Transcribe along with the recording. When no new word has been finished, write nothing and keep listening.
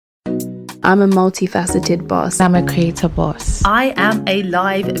I'm a multifaceted boss. I'm a creator boss. I am a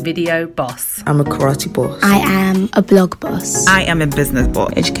live video boss. I'm a karate boss. I am a blog boss. I am a business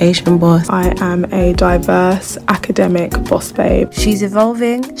boss. Education boss. I am a diverse academic boss babe. She's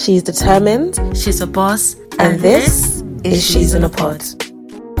evolving. She's determined. She's a boss. And this is She's in a Pod.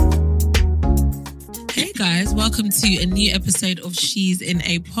 Hey guys, welcome to a new episode of She's in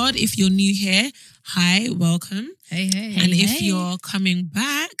a Pod. If you're new here, hi, welcome. Hey. And if you're coming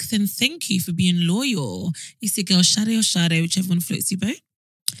back, then thank you for being loyal. It's your girl Shade or Shade, whichever one floats your boat.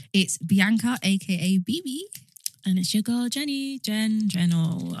 It's Bianca, aka BB. And it's your girl Jenny, Jen,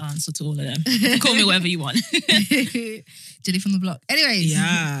 I'll answer to all of them. Call me whatever you want. Jenny from the block. Anyways.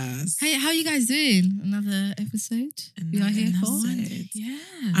 Yes. Hey, how you guys doing? Another episode we are here for. Yeah.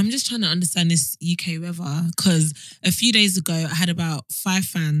 I'm just trying to understand this UK weather because a few days ago I had about 5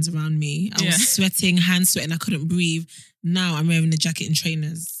 fans around me. I was sweating, hand sweating, I couldn't breathe. Now I'm wearing a jacket and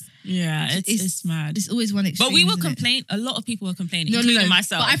trainers. Yeah, it's mad. It's always one extreme. But we were complaining. A lot of people were complaining, including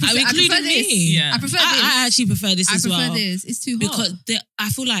myself. But I prefer this. Yeah. I prefer this. I actually prefer this as well. I prefer this. It's too hot. Because I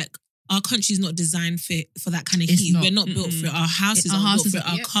feel like our country's not designed for that kind of It's heat. not. We're not built for it. Our houses aren't built for it.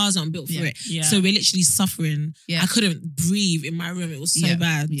 Our cars aren't built for it. Yeah. So we're literally suffering. Yeah. I couldn't breathe in my room. It was so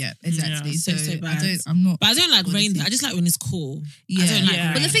bad. Yeah, exactly. So bad. I'm not. But I don't like rain. I just like when it's cool. Yeah. I don't like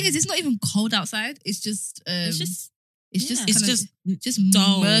rain. But the thing is, it's not even cold outside. It's just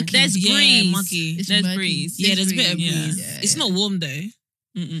dull. murky. There's breeze. Muggy. There's murky. breeze. Yeah, there's a bit of Yeah. breeze. Yeah, It's not warm though.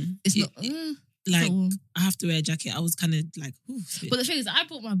 It's not. Like, not warm. I have to wear a jacket. I was kind of like, ooh. But the thing is, I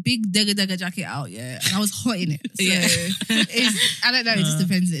bought my big Dega jacket out, and I was hot in it. So I don't know. It just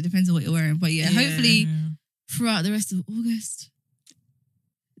depends. It depends on what you're wearing. But hopefully throughout the rest of August,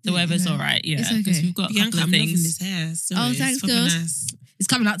 the weather's all right. Yeah, it's okay. because we've got a Bianca, couple of I'm loving things. this hair. So Oh, thanks, girls. nice. It's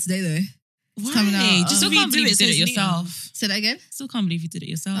coming out today though. Why? coming out. Just Still can't believe you did it so yourself. Say that again. Still can't believe you did it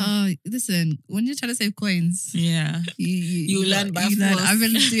yourself. Listen, when you're trying to save coins, Yeah. you learn by force. I've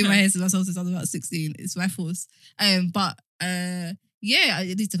been doing my hair since I was about 16. It's by force. But it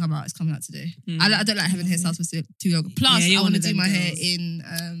needs to come out. It's coming out today. I don't like having hairstyles for too long. Plus, I want to do my hair in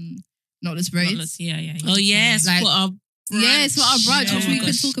knotless braids. Yeah. Oh yes, Like- for our brunch. Yeah, it's for our brunch, Yeah. which we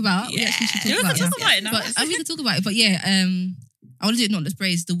can talk about. Yeah. We actually should We can talk about it now. But we can talk about it. But I want to do it knotless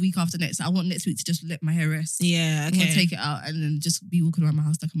braids the week after next. I want next week to just let my hair rest. Yeah, I want to okay. take it out and then just be walking around my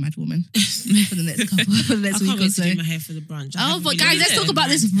house like a mad woman for the next I week can't or wait so. to do my hair for the brunch. I Oh, haven't but really guys, done let's it. talk about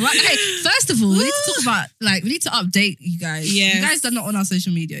this. Hey, first of all, we need to talk about we need to update you guys. Yes. You guys are not on our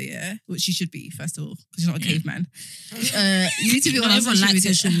social media, which you should be. First of all, because you're not a caveman. You need to be on our Everyone social likes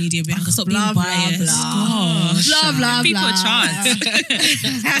media. social media. Bianca, stop Blah, being blah, biased. blah. Gosh. Blah blah People blah. are chance.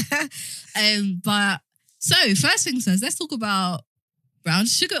 But so first things first, let's talk about Brown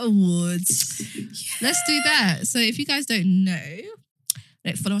Sugar Awards. Let's do that. So if you guys don't know,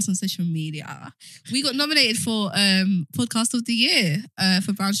 follow us on social media. We got nominated for Podcast of the Year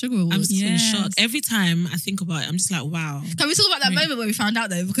for Brown Sugar Awards. I'm still in shock. Every time I think about it, I'm just like, wow. Can we talk about that moment where we found out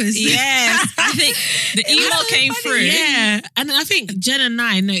though? Because Yes, I think the email came through. Yeah, and then I think Jen and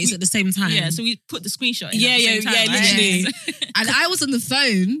I noticed at the same time. Yeah, so we put the screenshot in Yeah, at the same time, right? literally. and I was on the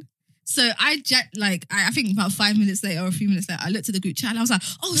phone. So I think about 5 minutes later or a few minutes later, I looked at the group chat and I was like,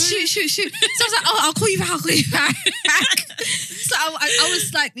 oh, shoot. So I was like, oh, I'll call you back. So I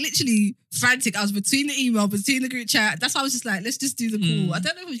was like literally frantic. I was between the group chat. That's why I was just like, let's just do the call. I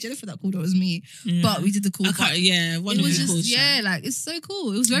don't know if it was Jennifer that called or it was me, but we did the call. One it of was the just, calls. it's so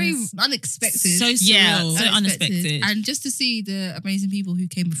cool. It was very unexpected. So surreal. So unexpected. And just to see the amazing people who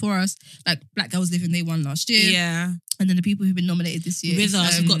came before us, like Black Girls Living, they won last year. Yeah. And then the people who've been nominated this year. With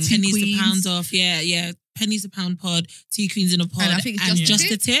us, we've got Two Pennies Queens. to Pound Off. Yeah. Pennies to Pound Pod, Two Queens in a Pod, And I think it's and Just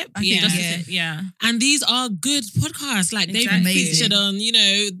Just a a Tip. I think Just a Tip. Yeah. And these are good podcasts. Like they've been Exactly. featured on,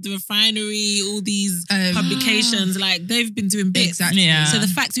 The Refinery, all these publications. Like they've been doing bits. Exactly. Yeah. So the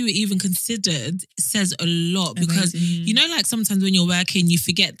fact we were even considered says a lot because Amazing. like sometimes when you're working, you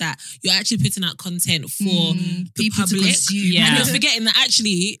forget that you're actually putting out content for the people to public. consume. Yeah. And you're forgetting that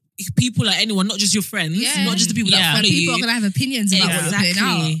actually people are anyone, not just your friends, Yeah. not just the people that Yeah. follow And people you. are gonna have opinions about what you're putting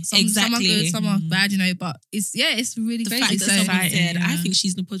out. Some are Exactly. good, some are bad, but it's really The crazy. fact that So someone said, yeah. I think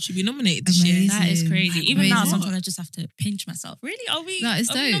She's in a Pod should be nominated this year. Amazing. That is crazy. Even now, Amazing. sometimes I just have to pinch myself. Really? Are we? No, it's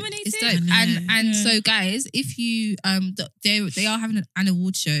are we dope. nominated? It's dope. I know. And so guys, if you they are having an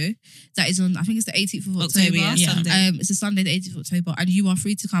award show that is on, I think it's the 18th of October. Yeah. Sunday. It's a Sunday, the 18th of October, and you are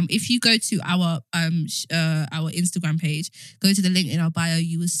free to come. If you go to our Instagram page, go to the link in our bio,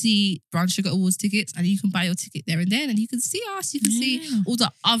 you will see Brown Sugar Awards tickets, and you can buy your ticket there and then, and you can see us. You can see all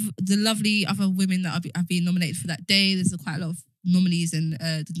the lovely other women that have been nominated for that day. There's quite a lot of anomalies, and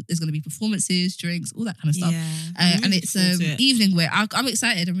there's going to be performances, drinks, all that kind of stuff. Yeah. And it's evening wear. I'm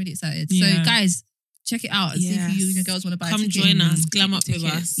excited. I'm really excited. Yeah. So guys, check it out and see if you and your girls want to buy a ticket. Come join us, glam up with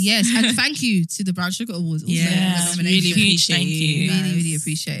us. Yes, and thank you to the Brown Sugar Awards. Also, Yes, for the really nomination. appreciate Thank you. you. Really, really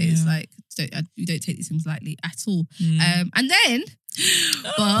appreciate it. It's like we don't take these things lightly at all. And then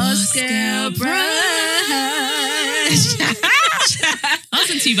Boss Girl Brunch.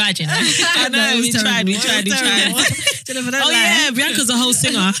 Wasn't too bad, you know. I know, we tried. Oh yeah, Bianca's a whole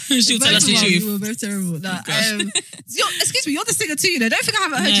singer. She'll tell us the truth. We were both terrible. Excuse me, you're the singer too, you know. Don't think I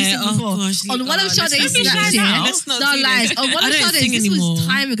haven't heard you sing before. Gosh, on one of Sade's be shy snaps, now. Let's not no do lies. this. On one I of don't Sade's, sing this anymore. was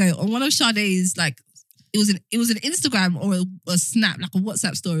time ago. On one of Sade's, like it was an Instagram or a snap, like a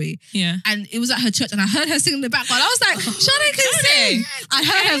WhatsApp story. Yeah. And it was at her church, and I heard her sing in the background. I was like, Sade can sing. I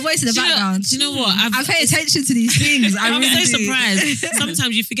heard her voice in the background. Do you know what? I pay attention to these things. I'm really so do. surprised.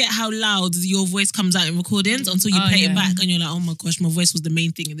 Sometimes you forget how loud your voice comes out in recordings until you play it back, and you're like, "Oh my gosh, my voice was the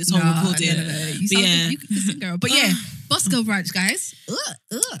main thing in this whole recording." No. You sound like you can sing, girl. But yeah, Boss Girl Brunch, guys.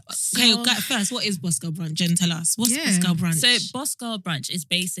 Okay, first, what is Boss Girl Brunch? Jen, tell us. What's Boss Girl Brunch? So Boss Girl Brunch is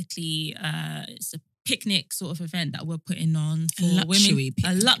basically it's a picnic sort of event that we're putting on for luxury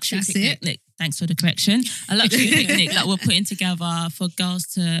women. A luxury That's picnic. Thanks for the correction. A luxury picnic that we're putting together for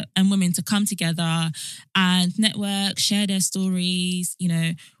girls and women to come together and network, share their stories. You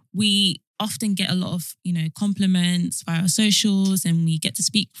know, we often get a lot of, compliments via our socials, and we get to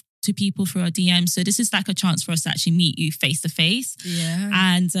speak to people through our DMs. So this is like a chance for us to actually meet you face to face. Yeah.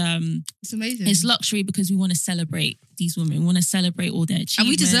 And it's amazing. it's luxury because we want to celebrate these women. We want to celebrate all their achievements. And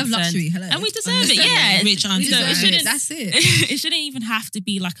we deserve luxury. Hello. And we deserve it, yeah. Rich auntie. It shouldn't, That's it. It shouldn't even have to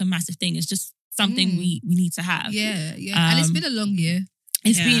be like a massive thing. It's just something we need to have. Yeah. And it's been a long year.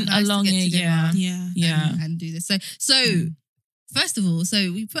 It's been a Nice to long get year, together. yeah. And do this. So first of all,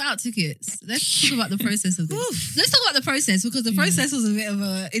 we put out tickets. Let's talk about the process of this. Let's talk about the process, because the process was a bit of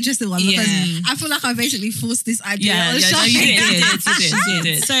an interesting one. Because I feel like I basically forced this idea on Shade. You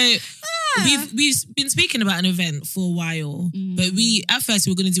did. So we've been speaking about an event for a while, but at first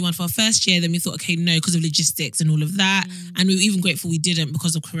we were going to do one for our first year. Then we thought, okay, no, because of logistics and all of that, and we were even grateful we didn't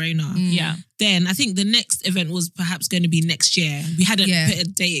because of Corona. Yeah. Then I think the next event was perhaps going to be next year. We hadn't put a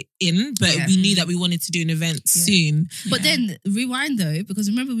date in, but we knew that we wanted to do an event soon. But then rewind though, because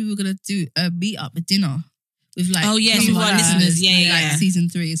remember we were going to do a meet-up, a dinner with like with our listeners, like season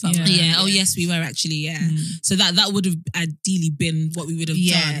 3 or something. Yeah. Oh yes, we were actually. So that would have ideally been what we would have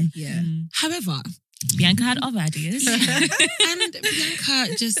done. Yeah. However, Bianca had other ideas. and Bianca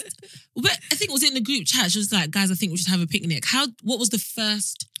I think it was in the group chat. She was like, "Guys, I think we should have a picnic." What was the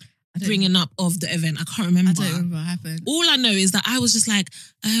first bringing up of the event? I can't remember. I don't remember what happened. All I know is that I was just like,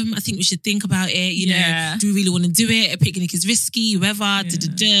 I think we should think about it. You know, do we really want to do it? A picnic is risky, whatever.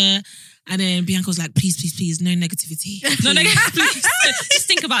 And then Bianca was like, please, no negativity. No negativity, please. Just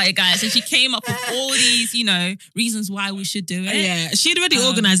think about it, guys. And she came up with all these, reasons why we should do it. Yeah, she'd already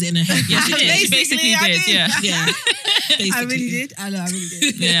organised it in her head. Yeah, she did. She basically did. Yeah. Basically. I really did. I know, I really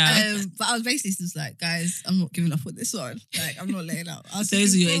did. Yeah. But I was basically just like, guys, I'm not giving up on this one. Like, I'm not letting up.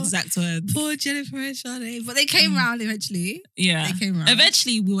 Those are your exact words. Poor Jennifer and Sade. But they came round eventually. Yeah. They came round.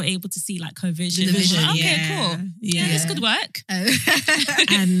 Eventually, we were able to see like her vision. The vision, Like, okay, cool. Yeah, this could work.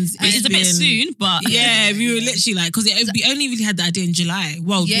 And It's a bit soon, but we were literally like, because we only really had the idea in July.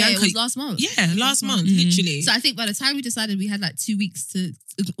 Well, it was last month. Yeah, last month, literally. So I think by the time we decided, we had like 2 weeks to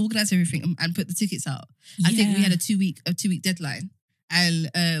organize everything and put the tickets out. I think we had a two week deadline, and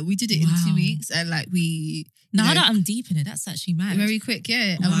we did it in 2 weeks, and like we. Now that I'm deep in it, that's actually mad. Very quick,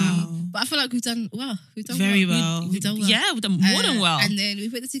 yeah. Wow. But I feel like we've done well. Very well. We've done well. Yeah, we've done more than well. And then we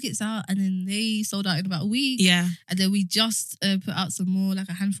put the tickets out, and then they sold out in about a week. Yeah. And then we just put out some more, like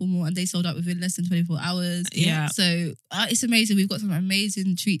a handful more, and they sold out within less than 24 hours. Yeah. So it's amazing. We've got some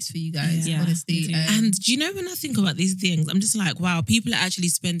amazing treats for you guys, honestly. And do you know, when I think about these things, I'm just like, wow, people are actually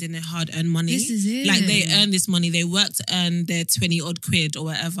spending their hard-earned money. This is it. Like, they earn this money. They worked to earn their 20 odd quid or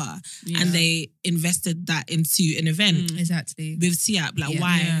whatever, and they invested that into an event. Exactly. With SIAP, like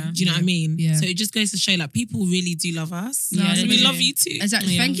why? Do you know what I mean? Yeah. So it just goes to show, like, people really do love us. No, and we really. love you too.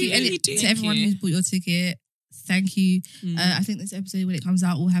 Exactly. Thank you. Really And do. to everyone who's bought your ticket, thank you. I think this episode, when it comes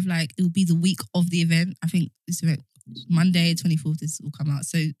out, will have like, it will be the week of the event. I think this event, Monday, 24th, this will come out.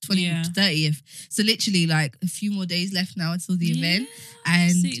 So 30th. So literally like a few more days left now until the event.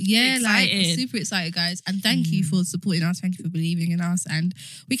 And super excited, guys. And thank you for supporting us. Thank you for believing in us. And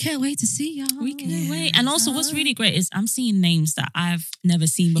we can't wait to see y'all. We can't wait. And also what's really great is I'm seeing names that I've never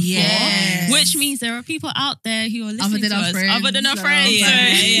seen before. Yes. Which means there are people out there who are listening Other than to our us. friends. Other than our friends.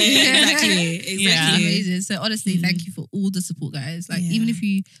 Exactly. Yeah. Amazing. So honestly, thank you for all the support, guys. Like, even if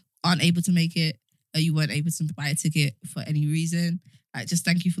you aren't able to make it, you weren't able to buy a ticket for any reason. Just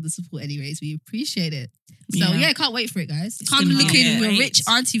thank you for the support anyways. We appreciate it. So yeah, can't wait for it, guys. Come looking your rich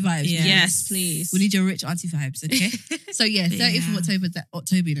auntie vibes. Yes, please. We need your rich auntie vibes, okay? So yeah, 30th of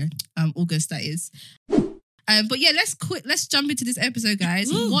October, August that is. But yeah, let's jump into this episode, guys.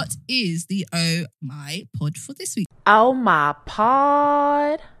 Ooh. What is the Oh My Pod for this week? Oh My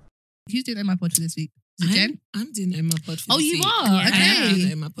Pod. Who's doing Oh My Pod for this week? Is it Jen? I'm doing Oh My Pod for this week. Oh, you are? Yeah, Okay. I am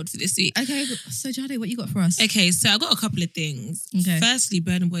doing Oh My Pod for this week. Okay, so Jade, what you got for us? Okay, so I got a couple of things. Okay. Firstly,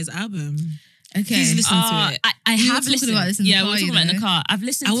 Burna Boy's album. Okay. Please listen to it. I We were have talking listened. about this in the car, we were talking you about it in the know? car. I've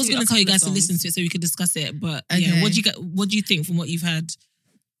listened. I was going to tell you guys to songs. listen to it so we could discuss it. But Okay. yeah, what do you think from what you've heard?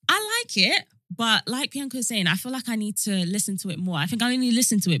 I like it, but like Bianca was saying, I feel like I need to listen to it more. I think I only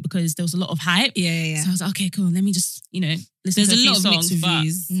listened to it because there was a lot of hype. Yeah. So I was like, okay, cool. Let me just, listen There's to a few lot of mixed songs, but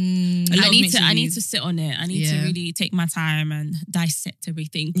reviews. I need to sit on it. I need to really take my time and dissect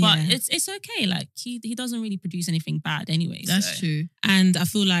everything. But Yeah. it's okay. Like he doesn't really produce anything bad anyway. That's true. And I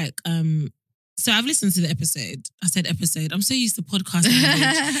feel like so I've listened to the episode. I said episode. I'm so used to podcast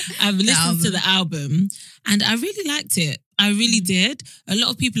language. I've listened to the album and I really liked it. I really did. A lot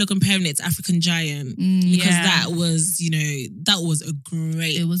of people are comparing it to African Giant because that was, that was a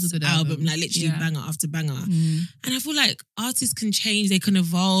great good album. like literally banger after banger. Mm. And I feel like artists can change, they can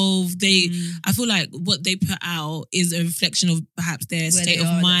evolve. I feel like what they put out is a reflection of perhaps their Where state they of are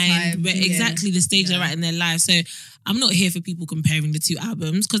at the mind, time. exactly the stage they're at in their life. So I'm not here for people comparing the two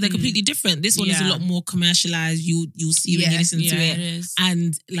albums because they're completely different. This one is a lot more commercialized. You'll see when you listen to it. is.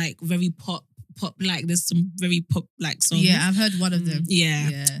 And like very pop like there's some very pop like songs. Yeah, I've heard one of them.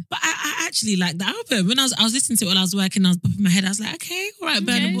 Yeah. But I actually like the album. When I was listening to it while I was working, I was popping my head. I was like, okay, all right,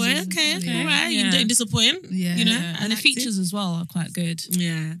 Burna Boy, okay, all right, you don't disappoint. Yeah. And the features as well are quite good.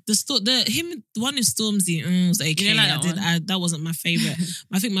 Yeah, the one with Stormzy was okay. You didn't like that one? That wasn't my favorite.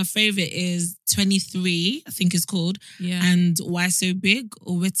 I think my favorite is 23. I think it's called. Yeah. And Why So Big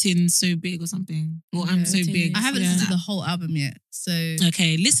or Wetting So Big or something. Or I'm So Big. I haven't listened to the whole album yet, so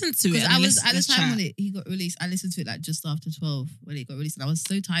okay, listen to it. I was at the time when he got released. I listened to it like just after 12 when it got released, and I was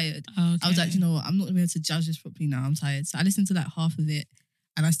so tired. Okay. I was like, you know what? I'm not gonna be able to judge this properly now. I'm tired, so I listened to like half of it,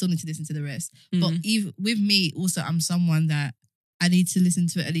 and I still need to listen to the rest. But even with me, also, I'm someone that I need to listen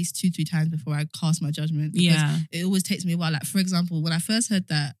to it at least 2-3 times before I cast my judgment. Because it always takes me a while. Like, for example, when I first heard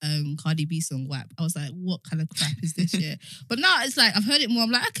that Cardi B song WAP, I was like, what kind of crap is this shit? But now it's like, I've heard it more.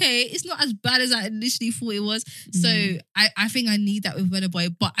 I'm like, okay, it's not as bad as I initially thought it was. So I think I need that with Burna Boy.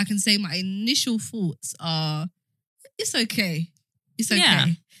 But I can say my initial thoughts are, it's okay. It's okay. Yeah.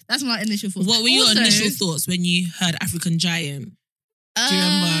 That's my initial thoughts. What were your Also, initial thoughts when you heard African Giant? Do you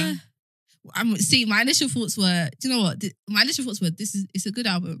remember? See, my initial thoughts were, do you know what? My initial thoughts were, it's a good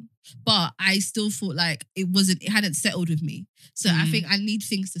album, but I still thought like it hadn't settled with me. So I think I need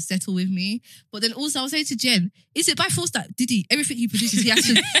things to settle with me. But then also I was saying to Jen, is it by force that Diddy, everything he produces, he has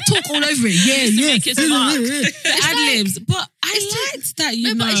to talk all over it? Make it spark. The ad-libs. But I liked that,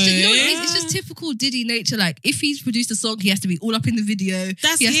 you know. But it's just, you know what it is? It's just typical Diddy nature. Like, if he's produced a song, he has to be all up in the video.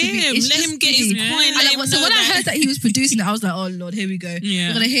 That's he has him. To be, it's Let just him get Diddy. his coin. And so when I heard that he was producing it, I was like, oh Lord, here we go. Yeah.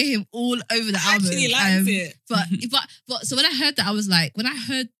 We're gonna hear him all over the I album. actually liked it. But so when I heard that, I was like, when I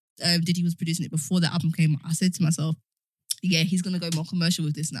heard Diddy was producing it before the album came out, I said to myself, yeah, he's gonna go more commercial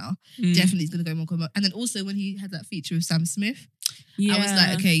with this now. Definitely, he's gonna go more commercial. And then also when he had that feature with Sam Smith, I was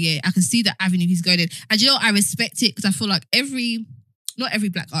like, okay, yeah, I can see that avenue he's going in. And you know, I respect it because I feel like not every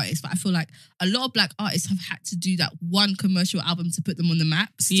black artist, but I feel like a lot of black artists have had to do that one commercial album to put them on the map.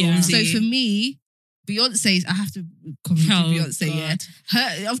 Yeah. So for me, Beyonce's, I have to comment to Beyonce, God.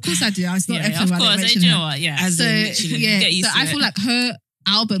 Her, of course I do. It's not Yeah, everyone of that course. mention You her. know what? Yeah. As So in, literally. yeah, Get used so to I it. feel like her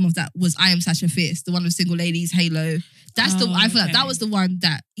album of that was I Am Sasha Fierce, the one with Single Ladies, Halo. That's I feel like that was the one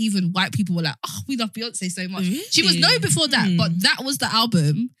that even white people were like, oh, we love Beyonce so much. Really? She was known before that, but that was the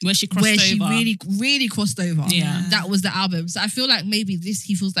album Where she crossed over. she really crossed over. Yeah. That was the album. So I feel like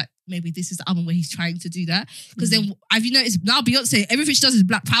he feels like maybe this is the album where he's trying to do that. Because then have you noticed now Beyonce, everything she does is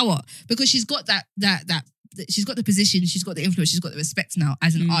black power because she's got that she's got the position, she's got the influence, she's got the respect now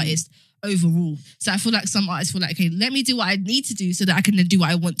as an artist overall. So I feel like some artists feel like, okay, let me do what I need to do so that I can then do what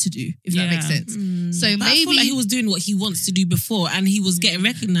I want to do, if that makes sense. So But maybe I feel like he was doing what he wants to do before and he was getting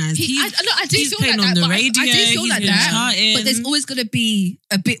recognised. I do he's feel playing like on that, the but radio, I do feel he's like been that. charting. But there's always going to be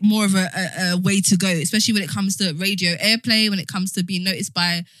a bit more of a way to go, especially when it comes to radio airplay, when it comes to being noticed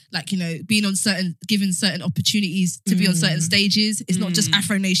by, like, you know, being on given certain opportunities to be on certain stages. It's not just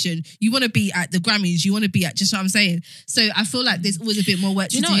Afro Nation. You want to be at the Grammys. You want to be at, just what I'm saying. So I feel like there's always a bit more work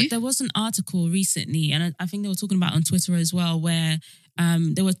to do. There was an article recently, and I think they were talking about it on Twitter as well, where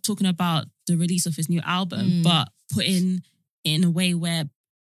they were talking about the release of his new album, but put in a way where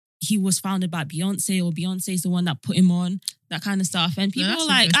he was founded by Beyonce, or Beyonce's the one that put him on, that kind of stuff. And people are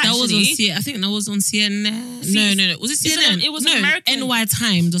like, that was on actually, I think that was on CNN. No. Was it CNN? It was no, American. NY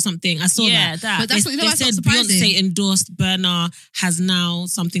Times or something. I saw that. But that's what, you know, they that's said not surprising. Beyonce endorsed Burna has now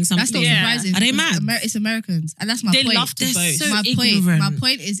something. That's not surprising. Are they mad? It's Americans, and that's my They point. love to boast. So my ignorant.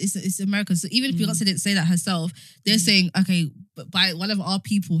 point is it's Americans. So even if Beyonce didn't say that herself, they're saying, okay, but by one of our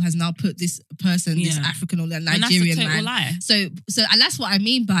people has now put this person, this African or Nigerian man. Lie. So and that's what I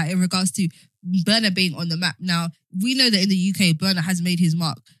mean by in regards to Burna being on the map. Now we know that in the UK, Burna has made his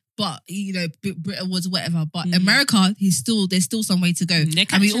mark. But, you know, Brit Awards, whatever. But America, there's still some way to go.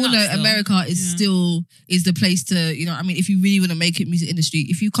 And we all know America is is the place to, you know, I mean, if you really want to make it music industry,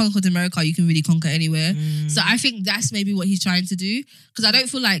 if you conquered America, you can really conquer anywhere. So I think that's maybe what he's trying to do. Because I don't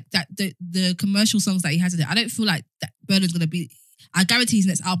feel like that the commercial songs that he has in it, I don't feel like that Burna's going to be... I guarantee his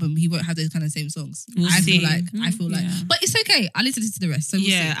next album, he won't have those kind of same songs. I feel like. But it's okay. I listen to the rest. So we'll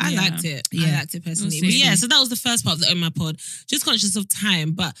see. I liked it. I liked it personally. But so that was the first part of the On My Pod. Just conscious of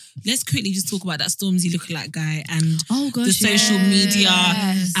time, but let's quickly just talk about that Stormzy lookalike guy and the social media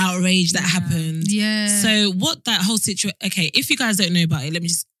outrage that happened. Yeah. So what that whole situation... Okay, if you guys don't know about it, let me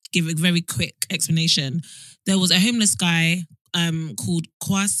just give a very quick explanation. There was a homeless guy called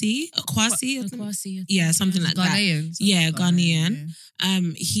Kwasi. Yeah, something like Ghanaian. that. Yeah, Ghanaian.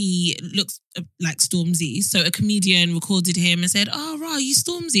 He looks like Stormzy. So a comedian recorded him and said, "Oh, right, you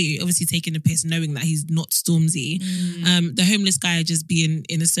Stormzy." Obviously taking the piss, knowing that he's not Stormzy. The homeless guy just being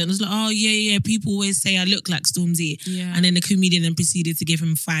innocent was like, "Oh, yeah, people always say I look like Stormzy." Yeah. And then the comedian then proceeded to give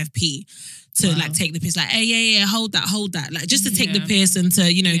him 5p. To like take the piss, like, hey, yeah, hold that. Like just to take the piss and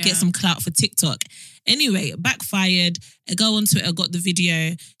to, you know, get some clout for TikTok. Anyway, it backfired. A girl on Twitter got the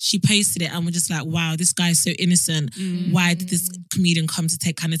video. She posted it and we're just like, wow, this guy's so innocent. Why did this comedian come to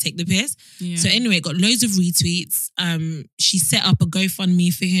take the piss? Yeah. So anyway, it got loads of retweets. She set up a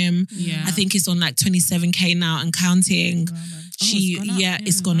GoFundMe for him. Yeah. I think it's on like 27k now and counting.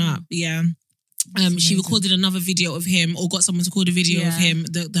 It's gone up. Yeah. She recorded another video of him, or got someone to record a video of him,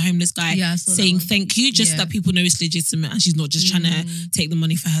 the homeless guy, saying thank you, just that people know it's legitimate and she's not just trying to take the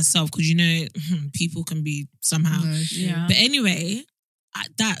money for herself, because you know people can be somehow. But anyway,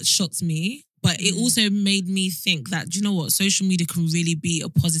 that shocked me. But it also made me think that, do you know what, social media can really be a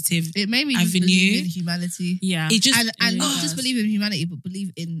positive avenue. It made me just believe in humanity. Yeah. It just and not just believe in humanity, but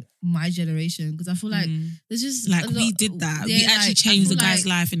believe in my generation. Because I feel like there's just like we did that. We actually changed the guy's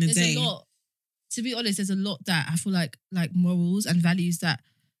life in a day. To be honest, there's a lot that I feel like morals and values that,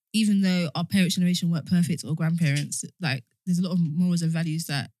 even though our parents' generation weren't perfect, or grandparents, like there's a lot of morals and values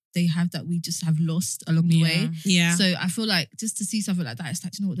that they have that we just have lost along the way. Yeah. So I feel like just to see something like that, it's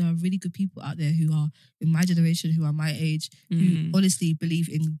like, you know what, there are really good people out there who are in my generation, who are my age, who honestly believe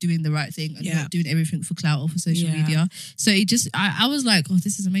in doing the right thing and not doing everything for clout or for social media. So it just, I was like, oh,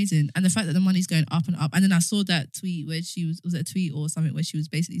 this is amazing. And the fact that the money's going up and up. And then I saw that tweet where was it a tweet or something where she was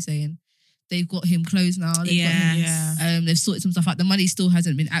basically saying, they've got him clothes now. They've got him, they've sorted some stuff out. The money still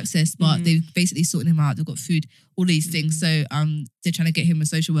hasn't been accessed, but they've basically sorted him out. They've got food, all these things. So they're trying to get him a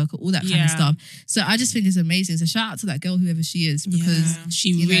social worker, all that kind of stuff. So I just think it's amazing. So shout out to that girl, whoever she is, because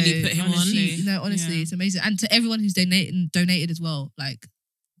she really put him on. Honestly, it's amazing. And to everyone who's donated as well, like,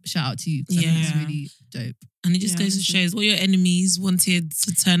 shout out to you. It's really dope. And it just goes to show what your enemies wanted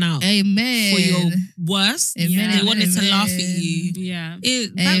to turn out. Amen. For your worst. Amen. They wanted to laugh at you. Yeah.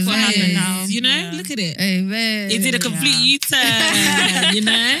 That's what happened now. You know? Yeah. Look at it. Amen. It did a complete U-turn, you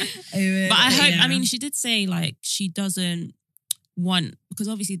know? Amen. But I hope, I mean, she did say like she doesn't want, because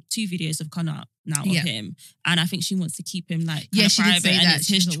obviously 2 videos have come out now of him, and I think she wants to keep him like kind of private, and it's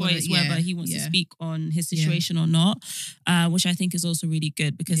his choice whether he wants to speak on his situation or not, which I think is also really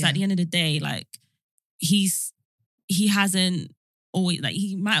good, because at the end of the day, like he hasn't always, like,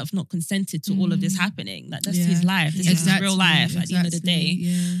 he might have not consented to all of this happening. Like, that's his life. This is his real life at the end of the day.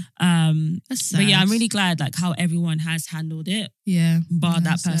 That's sad. But yeah, I'm really glad like how everyone has handled it. Yeah. Bar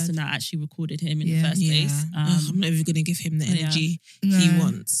that person that actually recorded him in the first place. I'm not even going to give him the energy he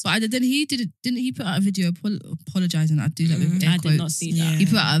wants. But then he didn't he put out a video apologising? I do that with air I quotes. did not see that. He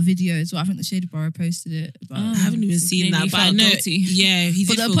put out a video as well. I think the Shade Borough posted it. I haven't even seen that, but I know. Yeah, he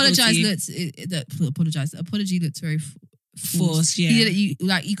did. But the apology looked very forced. Yeah, he did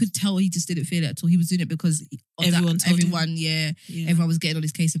it, you could tell he just didn't feel it at all. He was doing it because everyone was getting on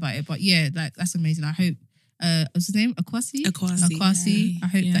his case about it. But yeah, like, that's amazing. I hope what's his name? Akwasi. I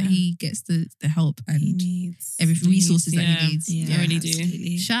hope that he gets the help and every resources that he needs. Yeah, I really do.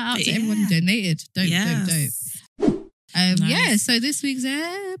 Absolutely. Shout out to everyone who donated. Dope. Yeah, so this week's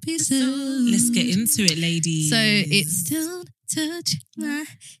episode. Let's get into it, ladies. So it's still touch my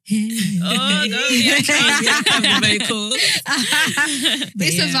hair. Oh, no, yeah, very cool.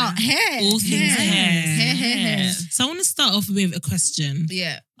 It's about hair. All things hair. Hair. So I want to start off with a question.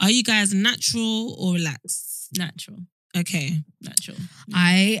 Yeah. Are you guys natural or relaxed? Natural. Okay. Natural.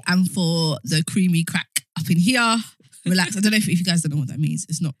 I am for the creamy crack up in here. Relax. I don't know if you guys don't know what that means.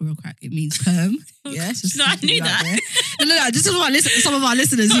 It's not real crack. It means perm. Yeah. It's just No, I knew that. No. This is what some of our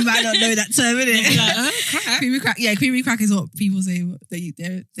listeners who might not know that term, innit? Like, crack. Creamy crack. Yeah, creamy crack is what people say.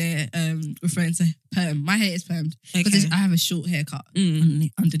 They're referring to perm. My hair is permed because I have a short haircut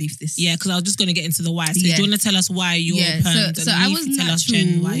underneath this. Yeah, because I was just going to get into the why. So Yeah. do you want to tell us why you're permed? So and I you was can tell natural. us,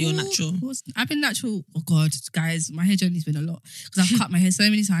 Jen, why you're natural. I've been natural. Oh God, guys, my hair journey's been a lot because I've cut my hair so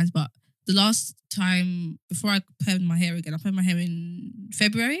many times. But the last time before I permed my hair again, I permed my hair in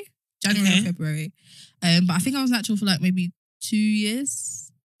January or February. But I think I was natural for like maybe 2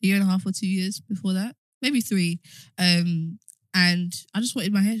 years, a year and a half or 2 years before that, maybe 3. And I just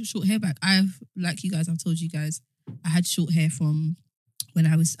wanted my short hair back. I've told you guys, I had short hair from when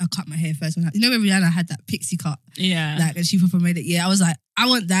I cut my hair first. When Rihanna had that pixie cut, and she proper made it. Yeah, I was like, I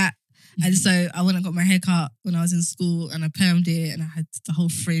want that. And so I went and got my hair cut when I was in school and I permed it and I had the whole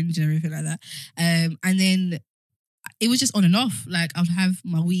fringe and everything like that. And then it was just on and off. Like I would have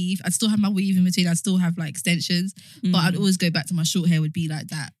my weave. I'd still have my weave in between. I'd still have like extensions. But I'd always go back to my short hair would be like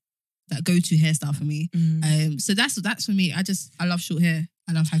that go-to hairstyle for me. So that's for me. I love short hair.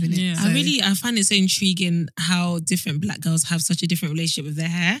 I love having it. Yeah. So, I find it so intriguing how different black girls have such a different relationship with their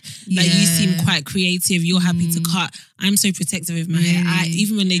hair. Like you seem quite creative. You're happy to cut. I'm so protective with my hair.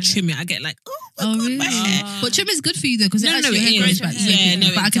 Even when they trim it, I get like, oh my God, really? my hair. But trim is good for you though, because No, it it grows is. back. Yeah,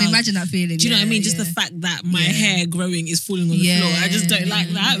 no, but I it can does. imagine that feeling. Do you know what I mean? Yeah, Just the yeah. fact that my hair growing is falling on the floor. I just don't like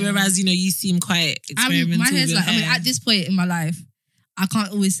that. Whereas, you seem quite experimental. My hair's with like, hair. at this point in my life, I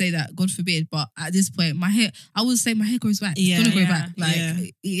can't always say that, God forbid, but at this point, my hair, I would say my hair grows back. It's gonna grow back. Like,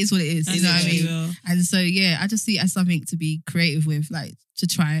 it is what it is. You know what I mean? Real. And so, I just see it as something to be creative with, like, to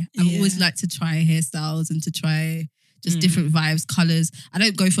try. I've always liked to try hairstyles and to try just different vibes, colours. I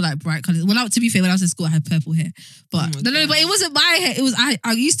don't go for, like, bright colours. To be fair, when I was in school, I had purple hair. But, but it wasn't my hair. It was,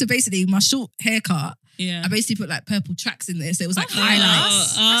 I used to basically, my short haircut, I basically put like purple tracks in there, so it was like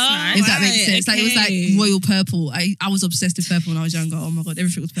highlights. If that makes sense, like it was like royal purple. I was obsessed with purple when I was younger. Oh my God,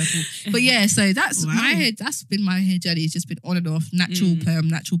 everything was purple. But so that's my hair. That's been my hair journey. It's just been on and off, natural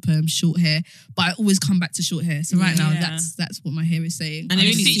perm, short hair. But I always come back to short hair. So right now, that's what my hair is saying. And it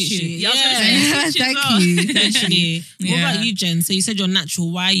really suits you. Yeah. Thank you. Literally. What about you, Jen? So you said you're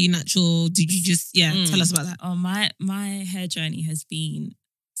natural. Why are you natural? Did you just tell us about that? Oh, my hair journey has been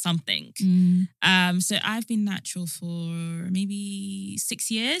something. So I've been natural for maybe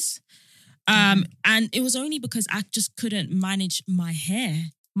 6 years. And it was only because I just couldn't manage my hair.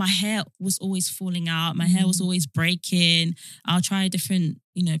 My hair was always falling out. My hair was always breaking. I'll try different,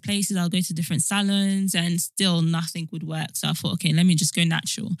 places. I'll go to different salons and still nothing would work. So I thought, okay, let me just go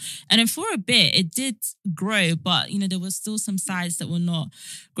natural. And then for a bit, it did grow, but, there was still some sides that were not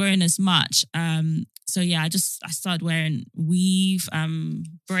growing as much. So I started wearing weave,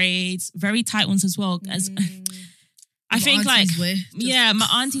 braids, very tight ones as well. I think my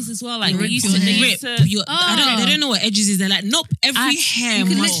aunties as well. Like they used to. They don't know what edges is. They're like, nope. Every hair you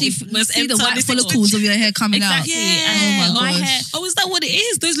can must see the white follicles of your hair coming out. Yeah. Oh my gosh. Hair. Oh, is that what it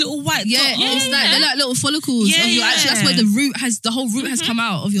is? Those little white. They're like little follicles. Yeah, of your, actually, that's where the whole root has come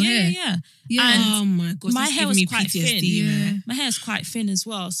out of your hair. Yeah. And oh my gosh, my hair was quite PTSD, thin. My hair is quite thin as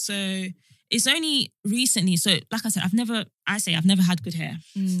well. So it's only recently. So like I said, I've never had good hair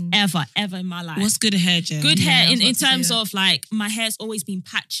ever in my life. What's good hair, Jen? Good hair in terms of like my hair's always been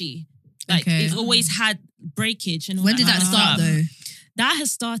patchy. Like it's always had breakage and all when that did that start though? That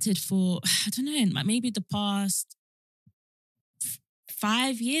has started for, I don't know, like maybe the past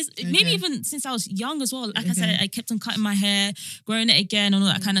 5 years, maybe even since I was young as well. Like I said, I kept on cutting my hair, growing it again and all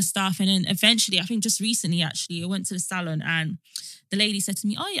that kind of stuff. And then eventually, I think just recently actually, I went to the salon and the lady said to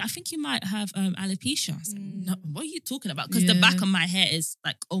me, oh yeah, I think you might have alopecia. I was like, no, what are you talking about? Because the back of my hair is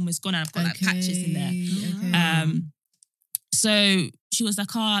like almost gone and I've got like patches in there. So she was like,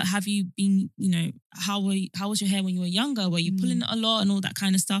 oh, have you been, how was your hair when you were younger? Were you pulling it a lot and all that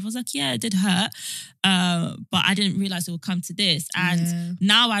kind of stuff? I was like, yeah, it did hurt. But I didn't realize it would come to this. And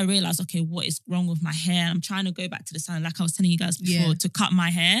now I realize, okay, what is wrong with my hair? I'm trying to go back to the salon, like I was telling you guys before, to cut my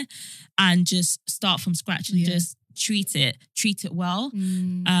hair and just start from scratch and just treat it well.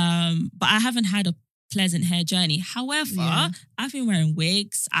 But I haven't had a pleasant hair journey. However, I've been wearing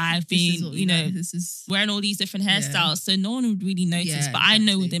wigs. I've been, wearing all these different hairstyles. So no one would really notice. But I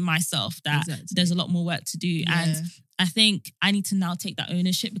know within myself that there's a lot more work to do. And I think I need to now take that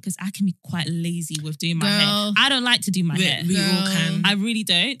ownership because I can be quite lazy with doing my hair. I don't like to do my hair. We all can. I really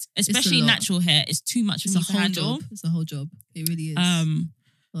don't. Especially natural hair. It's too much for me to handle. It's a whole job. It really is.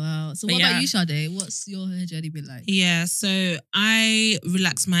 Wow. So what about you, Sade? What's your hair journey been like? Yeah, so I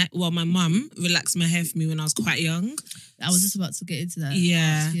relaxed my mum relaxed my hair for me when I was quite young. I was just about to get into that.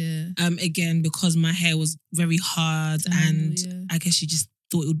 Yeah. Again, because my hair was very hard and I guess she just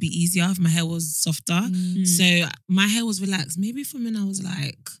thought it would be easier if my hair was softer. So my hair was relaxed maybe from when I was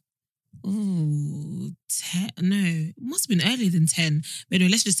like, 10. No, it must have been earlier than 10. But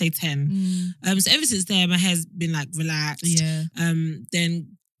anyway, let's just say 10. So ever since then, my hair's been like relaxed. Yeah.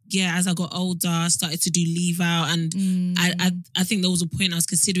 Then as I got older, I started to do leave out, and I think there was a point I was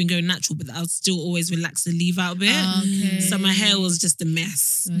considering going natural, but I would still always relax the leave out bit. So my hair was just a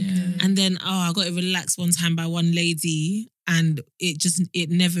mess. And then I got it relaxed one time by one lady, and it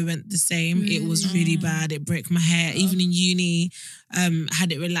never went the same. Really? It was really bad. It broke my hair. Even in uni,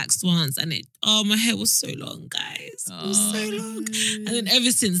 had it relaxed once, and my hair was so long, guys. It was so long. And then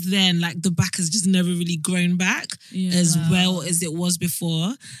ever since then, like the back has just never really grown back as well as it was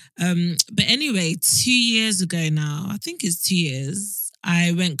before. But anyway, 2 years ago now, I think it's 2 years,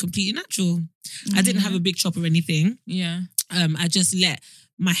 I went completely natural. I didn't have a big chop or anything. Yeah. I just let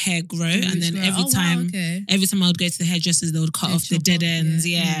my hair grow, and then every time I would go to the hairdressers, they would cut off the dead ends.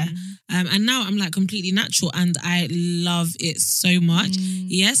 And now I'm like completely natural, and I love it so much.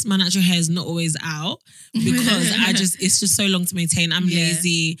 Yes, my natural hair is not always out because it's just so long to maintain. I'm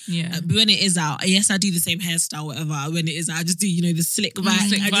lazy. But when it is out, yes, I do the same hairstyle, whatever. When it is out, I just do, the slick back.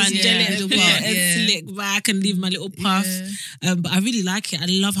 I just gel it a little bit and slick back and leave my little puff. But I really like it. I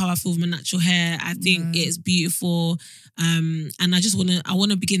love how I feel with my natural hair. I think it's beautiful. And I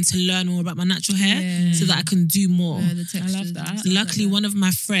want to begin to learn more about my natural hair so that I can do more. I love that. Luckily, one of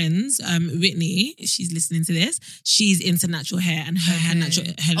my friends, Whitney, she's listening to this. She's into natural hair, and her natural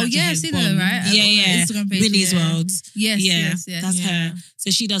hair. I've seen her, right? Instagram page, Whitney's World. Yes, that's her. So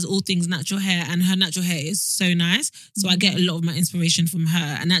she does all things natural hair, and her natural hair is so nice. So I get a lot of my inspiration from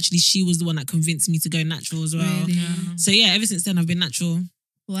her. And actually, she was the one that convinced me to go natural as well. Really? So ever since then, I've been natural.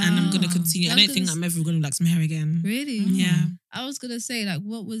 Wow. And I'm going to continue. I don't think I'm ever going to relax my hair again. Really? Yeah. I was going to say,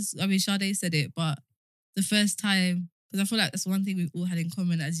 Sade said it, but the first time, because I feel like that's one thing we've all had in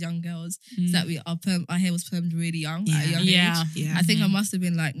common as young girls, is that our hair was permed really young, at a young age. Yeah. I think I must have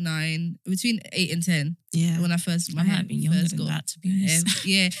been like 9, between 8 and 10. Yeah. When I first, I might have been younger than that, to be honest.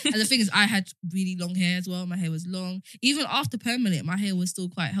 And the thing is, I had really long hair as well. My hair was long. Even after perming it, my hair was still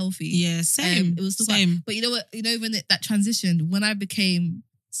quite healthy. Yeah, same. It was still same. But you know what? When that transitioned, when I became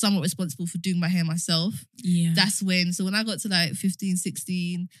somewhat responsible for doing my hair myself. Yeah. That's when I got to like 15,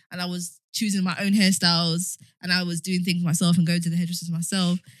 16 and I was choosing my own hairstyles and I was doing things myself and going to the hairdressers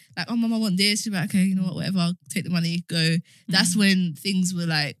myself. Like, oh, mum, I want this. She'd be like, okay, you know what, whatever, I'll take the money, go. That's when things were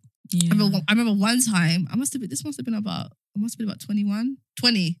like, I remember one time, I must have been about 21,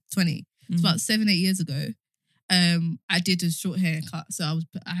 20. It's about 7-8 years ago. I did a short haircut. So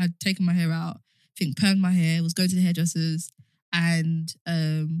I had taken my hair out, I think permed my hair, was going to the hairdressers, and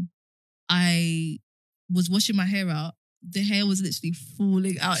I was washing my hair out. The hair was literally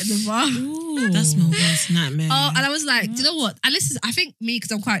falling out in the bath. Ooh, that's my worst nightmare. Oh, and I was like, do you know what? And listen, I think me,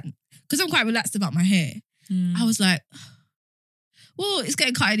 because I'm quite relaxed about my hair. I was like, well, it's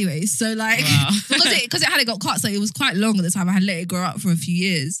getting cut anyway. So like, because it hadn't got cut, so it was quite long at the time. I had let it grow up for a few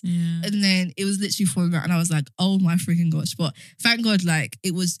years, and then it was literally falling out, and I was like, oh my freaking gosh! But thank God, like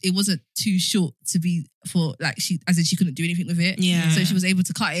it wasn't too short to be for like she couldn't do anything with it. Yeah, so she was able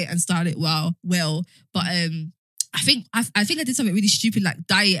to cut it and style it well. But I think I did something really stupid, like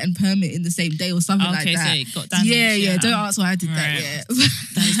dye it and perm it in the same day or something like that. So it got damaged. Yeah. Don't ask why I did that. Yeah,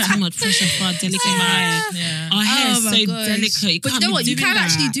 that is too much pressure for our delicate hair. Our hair is so delicate. But you know what? You can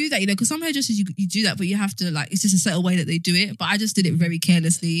actually do that, because some hairdressers you do that, but you have to it's just a certain way that they do it. But I just did it very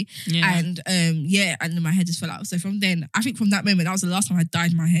carelessly, and and my hair just fell out. So from then, I think from that moment, that was the last time I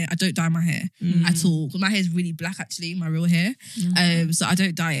dyed my hair. I don't dye my hair at all because my hair is really black actually, my real hair. So I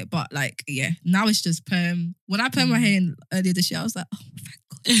don't dye it, but now it's just perm. When I permed my hair earlier this year, I was like, oh, thank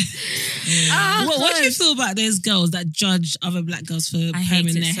God. What do you feel about those girls that judge other black girls for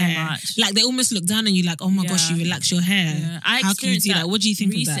perming their hair? Much. Like they almost look down on you like, oh my gosh, you relax your hair. Yeah. How can you do that? What do you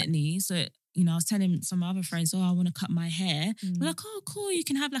think recently, of that? So, I was telling some other friends, I want to cut my hair. They're like, oh, cool, you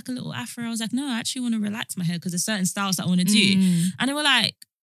can have like a little afro. I was like, no, I actually want to relax my hair because there's certain styles that I want to do. And they were like,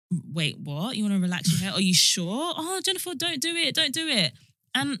 wait, what? You want to relax your hair? Are you sure? Oh, Jennifer, don't do it.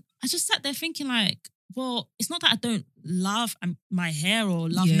 And I just sat there thinking like, well, it's not that I don't love my hair or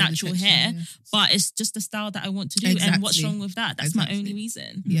love Yeah, the natural texture, hair, yeah. but it's just the style that I want to do. And what's Exactly. wrong with that? That's my only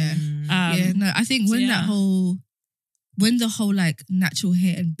reason. Yeah. Yeah, no, I think when when the whole like natural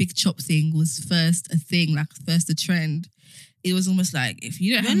hair and big chop thing was first a thing, like first a trend, it was almost like if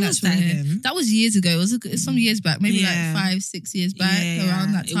you don't have When was natural that hair, again? that was years ago. It was some years back, maybe Yeah. like 5-6 years back,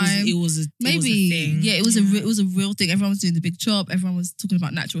 around that time. It was a thing. Yeah, it was a real thing. Everyone was doing the big chop. Everyone was talking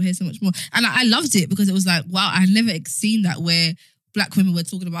about natural hair so much more, and I loved it because it was like, wow, I never seen that where Black women were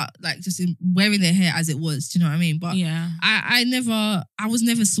talking about like just wearing their hair as it was. Do you know what I mean? But Yeah. I was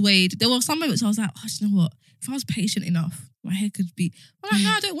never swayed. There were some moments I was like, oh, do you know what? If I was patient enough, my hair could be. I'm like, no,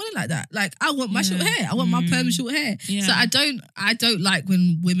 I don't want it like that. Like, I want my short hair. I want my perm short hair. Yeah. So I don't like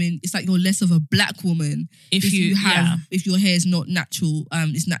when women. It's like you're less of a Black woman if your hair is not natural.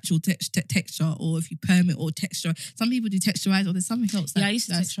 It's natural texture, or if you perm it or texture. Some people do texturize, or there's something else. I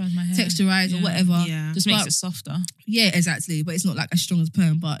used to texturize my hair. Texturize or whatever. Yeah. Just makes it softer. Yeah, exactly. But it's not like as strong as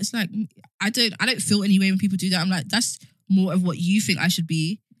perm. But it's like I don't feel any way when people do that. I'm like, that's more of what you think I should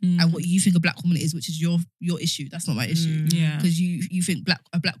be. And what you think a Black woman is, which is your issue. That's not my issue. Yeah. Because you think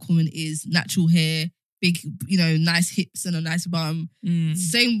a black woman is natural hair, big, nice hips and a nice bum. You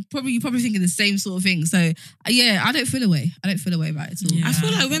probably thinking the same sort of thing. So yeah, I don't feel away. I don't feel away about it at all. Yeah. I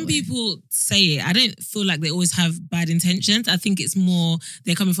feel like when people say it, I don't feel like they always have bad intentions. I think it's more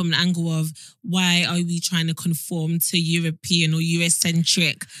they're coming from an angle of why are we trying to conform to European or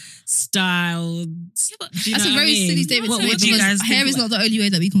Eurocentric style? That's a very silly statement. What do you because guys hair think is not the only way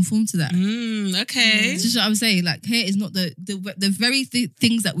that we conform to that. Okay. This is what I'm saying. Like hair is not the very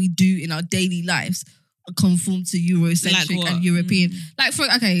things that we do in our daily lives conform to Eurocentric Like and European. Like for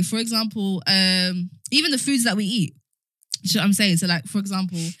example, even the foods that we eat. Do you know what I'm saying? So like, for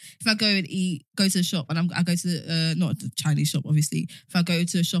example, if I go to a shop and I go to not the Chinese shop, obviously. If I go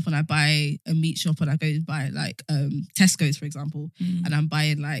to a shop and I buy a meat shop and I go to buy like Tesco's, for example, and I'm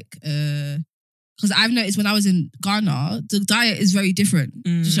buying like because I've noticed when I was in Ghana, the diet is very different. Do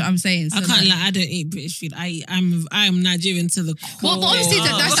you know what I'm saying? So I can't lie, I don't eat British food. I am Nigerian to the core. Well, but obviously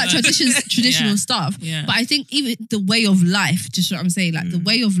that's like traditional stuff. Yeah. But I think even the way of life, just what I'm saying, like the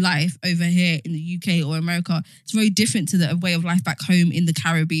way of life over here in the UK or America, it's very different to the way of life back home in the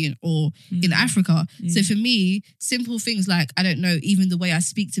Caribbean or in Africa. So for me, simple things like, I don't know, even the way I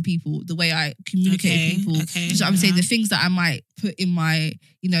speak to people, the way I communicate with people, Okay. you know what I'm saying, the things that I might put in my,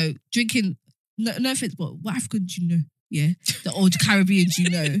 drinking, no offense, but what African do you know? Yeah. The old Caribbean do you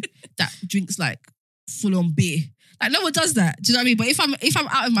know that drinks like full on beer. Like no one does that. Do you know what I mean? But if I'm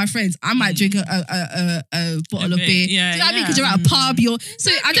out with my friends, I might drink a bottle of beer. Yeah, do you know what I mean? Because you're at a pub.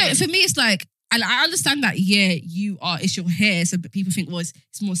 For me, it's like, and I understand that, it's your hair, so people think, well, it's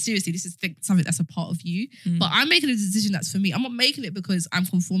more seriously, this is something that's a part of you. But I'm making a decision that's for me. I'm not making it because I'm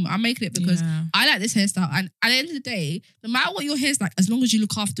conforming. I'm making it because I like this hairstyle. And at the end of the day, no matter what your hair's like, as long as you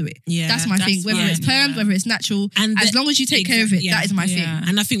look after it, that's my thing. Whether it's permed, whether it's natural, and as long as you take care of it, that is my thing.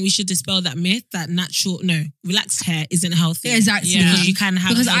 And I think we should dispel that myth that relaxed hair isn't healthy. Yeah, exactly. Yeah. Because you can have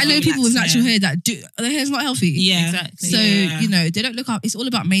because I know people with natural hair that their hair's not healthy. Yeah, exactly. So they don't look up. It's all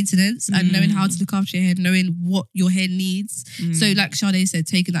about maintenance and knowing how to look after your hair, knowing what your hair needs. So like Sade said,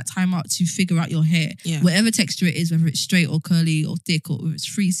 taking that time out to figure out your hair, whatever texture it is, whether it's straight or curly or thick or whether it's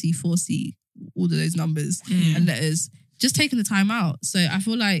 3C, 4C, all of those numbers and letters, just taking the time out. So I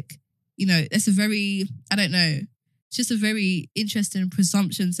feel like, that's a very, I don't know, it's just a very interesting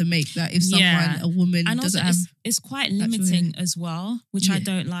presumption to make that if someone, a woman, and doesn't also have... it's quite limiting as well, which I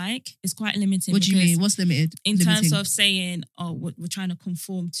don't like. It's quite limiting. What do you mean? What's limited? In terms of saying, we're trying to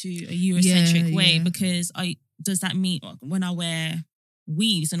conform to a Eurocentric way, because does that mean when I wear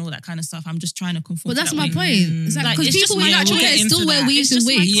weaves and all that kind of stuff, I'm just trying to conform. But that's to my that way. point. Because people with natural hair still wear weaves and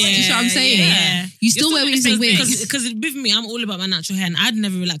wigs. You know what I'm saying? Yeah. You still wear weaves and wigs. Because with me, I'm all about my natural hair, and I'd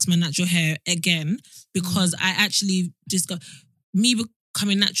never relax my natural hair again because I actually just got me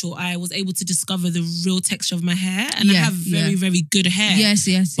becoming natural. I was able to discover the real texture of my hair, and I have very, very good hair.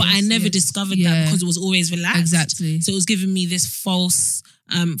 Yes. But I never discovered that because it was always relaxed. Exactly. So it was giving me this false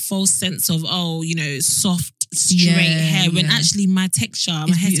sense of soft, straight hair when actually my hair texture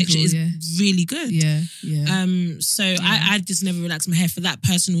is really good. So I just never relaxed my hair for that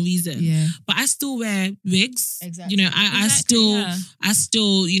personal reason. But I still wear wigs. Exactly. I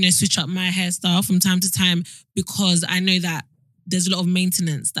still switch up my hairstyle from time to time because I know that there's a lot of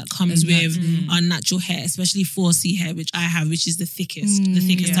maintenance that comes with unnatural hair, especially 4C hair, which I have, which is the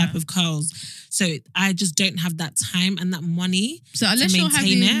thickest type of curls. So I just don't have that time and that money. So unless to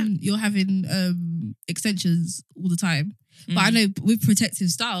maintain you're having extensions all the time, But I know with protective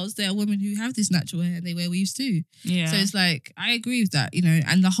styles, there are women who have this natural hair and they wear weaves too. Yeah. So it's like, I agree with that, you know,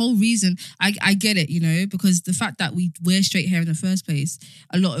 and the whole reason, I get it, you know, because the fact that we wear straight hair in the first place,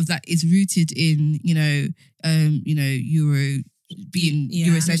 a lot of that is rooted in,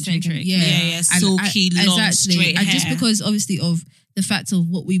 Eurocentric. Yeah. Silky, long, straight and hair. just because obviously of the fact of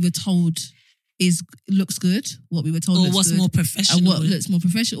what we were told looks good, what we were told looks what's good, more professional, and what looks more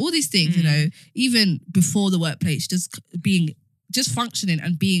professional. All these things, you know, even before the workplace, just functioning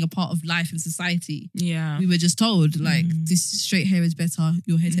and being a part of life and society. Yeah. We were just told like this straight hair is better,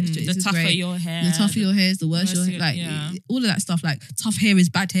 your hair texture The is tougher great. your hair. The tougher your hair is, the worse your hair. Like all of that stuff, like tough hair is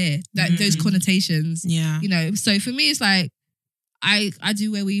bad hair. That those connotations. Yeah. You know, so for me it's like I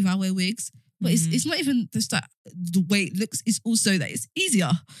do wear weave, I wear wigs. But it's not even just that the way it looks, it's also that it's easier.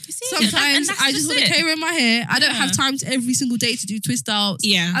 Sometimes I just want to carry around my hair. I don't have time every single day to do twist outs.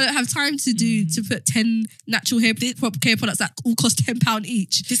 Yeah. I don't have time to put 10 natural hair care products that all cost £10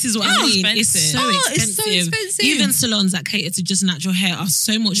 each. This is what I mean. Expensive. It's so expensive. Even salons that cater to just natural hair are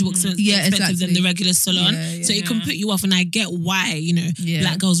so much more expensive than the regular salon. So it can put you off, and I get why, you know,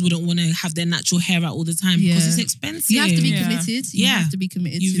 black girls wouldn't want to have their natural hair out all the time because it's expensive. You have to be committed. You have to be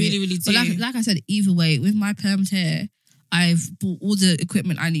committed. You to really, it. really do. But like I said, either way, with my permed hair, I've bought all the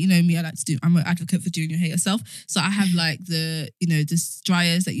equipment I need. You know me, I'm an advocate for doing your hair yourself. So I have like the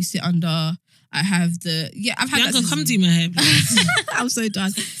dryers that you sit under. I have I've had Bianca, come do my hair, please. I'm so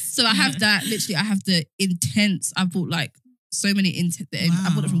done. So I have that, literally, I have the intense, I bought like so many I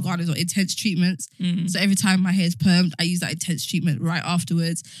bought it from Ghana, or intense treatments. So every time my hair is permed, I use that intense treatment right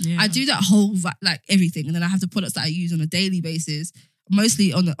afterwards. I do that whole, like everything. And then I have the products that I use on a daily basis.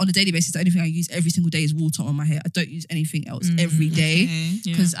 Mostly on a daily basis, the only thing I use every single day is water on my hair. I don't use anything else every day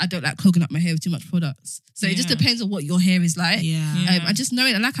because I don't like clogging up my hair with too much products. So it just depends on what your hair is like. And just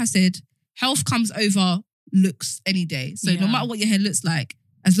knowing, and like I said, health comes over looks any day. So no matter what your hair looks like,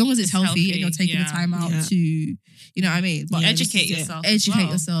 as long as it's healthy and you're taking the time out to, you know what I mean? But educate yourself. Educate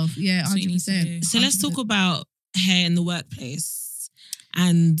yourself. Yeah, 100%. So let's talk about hair in the workplace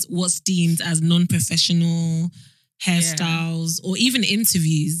and what's deemed as non-professional hairstyles or even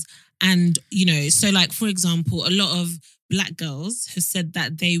interviews. And, you know, so like, for example, a lot of black girls have said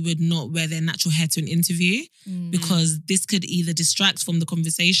that they would not wear their natural hair to an interview because this could either distract from the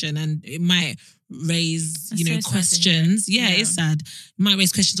conversation and it might raise, questions. It's sad. It might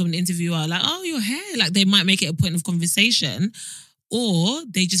raise questions from an interviewer like, oh, your hair. Like they might make it a point of conversation, or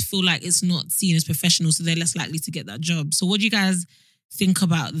they just feel like it's not seen as professional, so they're less likely to get that job. So what do you guys think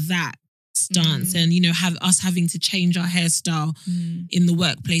about that stance and, you know, having to change our hairstyle in the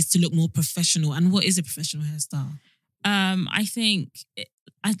workplace to look more professional? And what is a professional hairstyle? I think,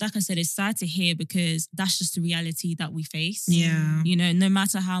 like I said, it's sad to hear because that's just the reality that we face. Yeah. You know, no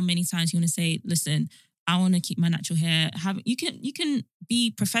matter how many times you want to say, listen, I want to keep my natural hair. You can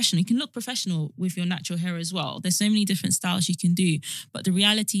be professional. You can look professional with your natural hair as well. There's so many different styles you can do. But the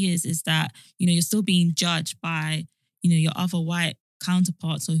reality is that, you know, you're still being judged by, you know, your other white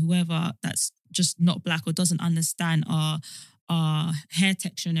counterparts or whoever that's just not black or doesn't understand our hair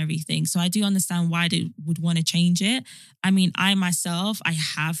texture and everything. So I do understand why they would want to change it. I mean, I myself, I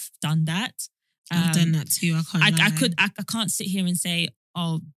have done that. I've done that too. I can't sit here and say,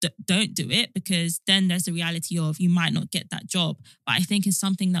 oh, don't do it, because then there's the reality of you might not get that job. But I think it's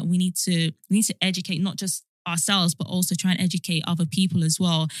something that we need to educate, not just ourselves, but also try and educate other people as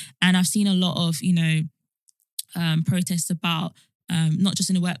well. And I've seen a lot of, you know, protests about not just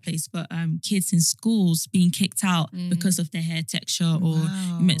in the workplace, but kids in schools being kicked out because of their hair texture. Or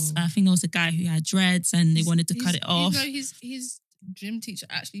I think there was a guy who had dreads and they wanted to cut it off. You know, his gym teacher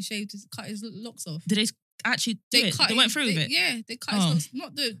actually cut his locks off. Did they actually do it? They went through with it? Yeah, they cut his locks.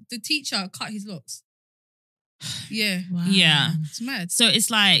 Not the teacher cut his locks. Yeah. Wow. Yeah. It's mad. So it's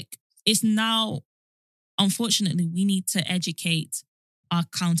like, it's now, unfortunately, we need to educate our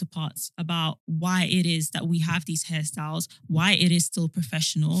counterparts about why it is that we have these hairstyles, why it is still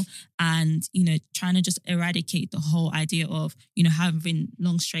professional, and, you know, trying to just eradicate the whole idea of, you know, having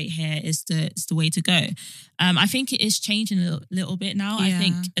long straight hair is the way to go. I think it is changing a little bit now. Yeah. I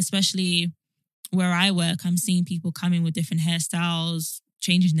think especially where I work, I'm seeing people coming with different hairstyles,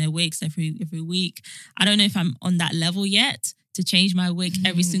 changing their wigs every week. I don't know if I'm on that level yet to change my wig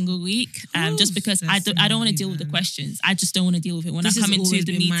every single week, just because I don't want to deal with the questions. I just don't want to deal with it. When I come into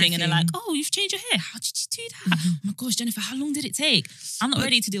the meeting and they're like, oh, you've changed your hair. How did you do that? Oh my gosh, Jennifer, how long did it take? I'm not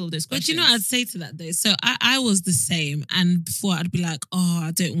ready to deal with those questions. But you know what I'd say to that though? So I was the same. And before I'd be like, oh,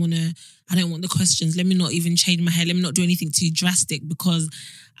 I don't want to I don't want the questions. Let me not even change my hair. Let me not do anything too drastic because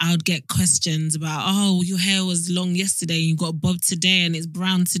I would get questions about, oh, your hair was long yesterday, you got a bob today and it's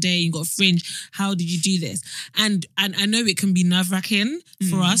brown today, you got a fringe. How did you do this? And I know it can be nerve-wracking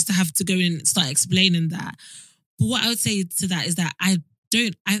for us to have to go and start explaining that. But what I would say to that is that I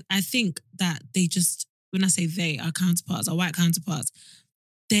think that they just, when I say they, our counterparts, our white counterparts,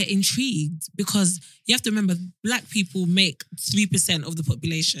 they're intrigued because you have to remember black people make 3% of the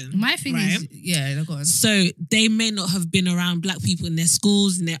population. My thing is, go on. So they may not have been around black people in their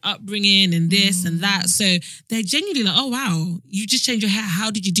schools and their upbringing and this and that. So they're genuinely like, oh wow, you just changed your hair.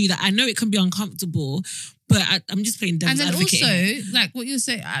 How did you do that? I know it can be uncomfortable, but I'm just playing devil's advocate. And then also, like what you're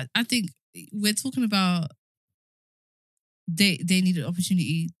saying, I think we're talking about they need an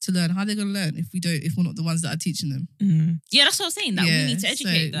opportunity to learn. How are they going to learn if we're not the ones that are teaching them? Yeah, that's what I'm saying. That we need to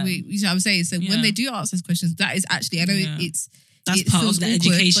educate them. You know what I'm saying? So when they do ask those questions, that is actually, I know that's part of the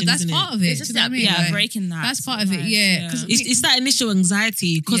education, but that's isn't part it? of it. It's just do you know that, what I mean? Like, breaking that. That's part of it, yeah. It's that initial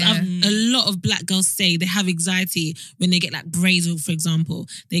anxiety because a lot of black girls say they have anxiety when they get like braids, for example.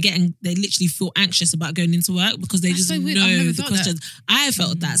 They literally feel anxious about going into work because they just know the questions. I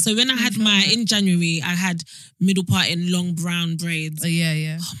felt that. So when I had in January, I had middle part in long brown braids. Oh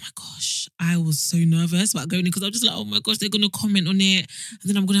yeah. Oh my gosh, I was so nervous about going in because I was just like, oh my gosh, they're gonna comment on it, and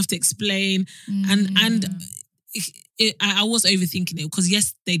then I'm gonna have to explain, I was overthinking it because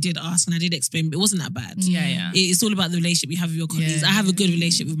yes, they did ask and I did explain, but it wasn't that bad. Yeah. It's all about the relationship you have with your colleagues. I have a good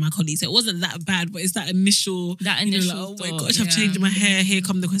relationship with my colleagues. So it wasn't that bad, but it's that initial like, oh my gosh, I've changed my hair. Here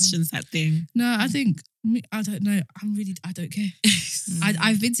come the questions, that thing. No, I think I don't know. I don't care.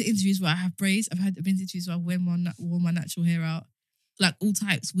 I've been to interviews where I have braids. I've been to interviews where I worn my natural hair out, like all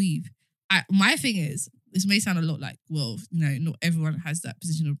types, weave. My thing is, this may sound a lot like, well, not everyone has that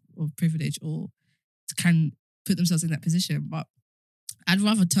position of privilege or can put themselves in that position, but I'd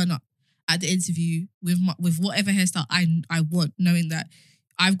rather turn up at the interview with whatever hairstyle I want, knowing that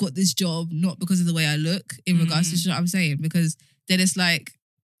I've got this job not because of the way I look in regards to what I'm saying, because then it's like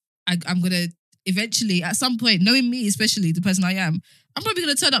I'm gonna eventually at some point, knowing me, especially the person I am, I'm probably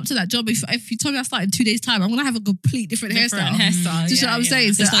gonna turn up to that job. If you told me I start in 2 days' time, I'm gonna have a complete different hairstyle. Do you know what I'm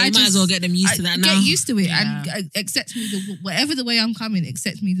saying? So I might as well get them used to that now. Get used to it and accept me whatever the way I'm coming.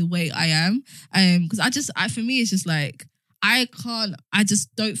 Accept me the way I am. Because for me, it's just like I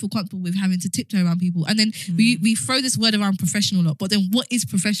just don't feel comfortable with having to tiptoe around people. And then we throw this word around professional a lot, but then what is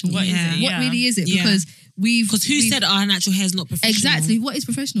professional? What is it? What really is it? Because who said our natural hair is not professional? Exactly. What is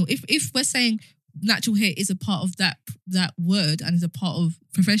professional? If we're saying natural hair is a part of that word and is a part of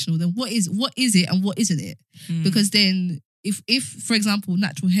professional, then what is it and what isn't it? Because then if for example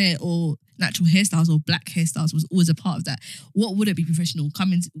natural hair or natural hairstyles or black hairstyles was always a part of that, what would it be professional?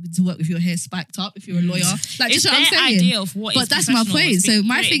 Coming to work with your hair spiked up if you're a lawyer, like it's just what I'm saying. Idea of what but is that's my point. So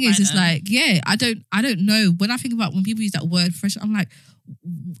my thing is just them. like, I don't know. When I think about when people use that word professional, I'm like,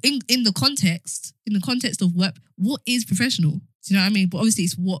 in the context of work, what is professional? Do you know what I mean? But obviously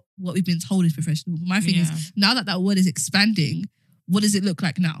it's what we've been told is professional. But my thing is, now that word is expanding, what does it look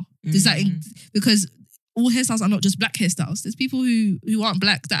like now? Does that because all hairstyles are not just black hairstyles. There's people who aren't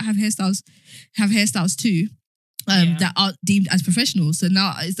black that have hairstyles too, that are deemed as professional. So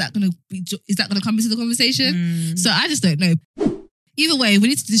now is that gonna come into the conversation? So I just don't know. Either way, we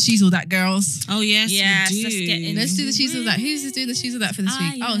need to do the She's All That, girls. Oh yes, we do. Let's do the She's All That. Who's doing the She's All That for this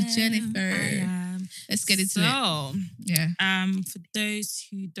week? Jennifer. Let's get into it. For those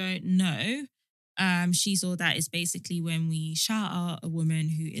who don't know, She's All That is basically when we shout out a woman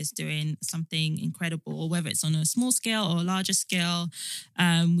who is doing something incredible, whether it's on a small scale or a larger scale.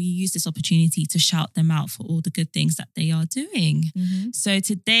 We use this opportunity to shout them out for all the good things that they are doing. So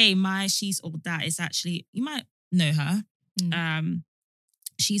today, my She's All That is actually, you might know her.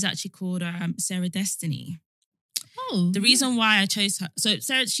 She's actually called Sarah Destiny. The reason why I chose her, so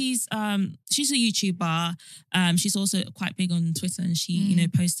Sarah, she's a YouTuber. She's also quite big on Twitter, and she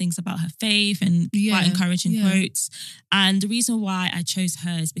posts things about her faith and quite encouraging quotes. And the reason why I chose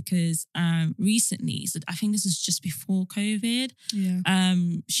her is because recently, so I think this was just before COVID.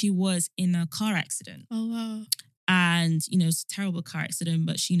 She was in a car accident. Oh wow. And, it's a terrible car accident,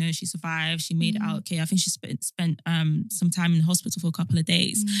 but she survived. She made it out okay. I think she spent some time in the hospital for a couple of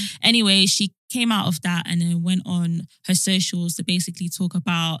days. Anyway, she came out of that and then went on her socials to basically talk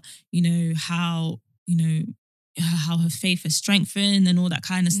about, how her faith has strengthened and all that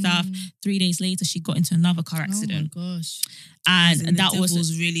kind of stuff. 3 days later, she got into another car accident. Oh my gosh. And that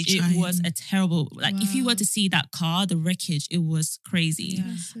was really trying. It was a terrible, if you were to see that car, the wreckage, it was crazy.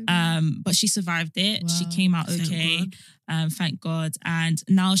 But she survived it. She came out okay. Thank God. And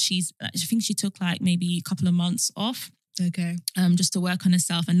now I think she took maybe a couple of months off Okay. Just to work on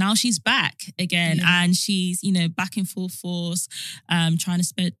herself. And now she's back again, and she's, you know, back in full force, trying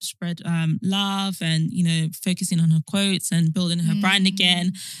to spread love and, you know, focusing on her quotes and building her brand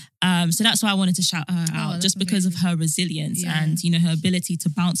again. So that's why I wanted to shout her out, just because of her resilience and, you know, her ability to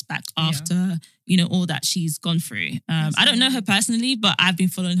bounce back after, you know, all that she's gone through. I don't know her personally, but I've been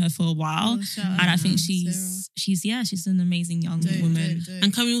following her for a while, and I think she's an amazing young woman.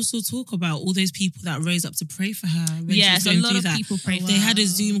 And can we also talk about all those people that rose up to pray for her? When she was a going lot through of that? people prayed for They her. had a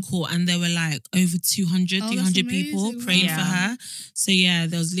Zoom call and there were like over 200, 300 people praying for her. So yeah,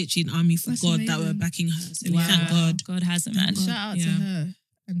 there was literally an army for God that were backing her. So we thank God. God has it, man. Shout out to her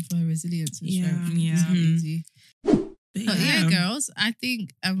and for her resilience and strength. Yeah. It's not easy. But But yeah, girls, I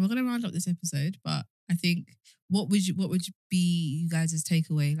think we're gonna round up this episode, but I think what would be you guys'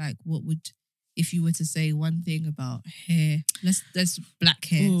 takeaway? Like, what would, if you were to say one thing about hair, let's black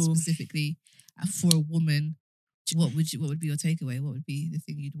hair specifically for a woman, what would be your takeaway? What would be the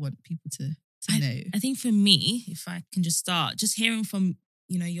thing you'd want people to know? I think for me, if I can just start, just hearing from,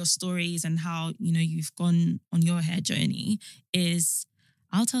 you know, your stories and how, you know, you've gone on your hair journey, is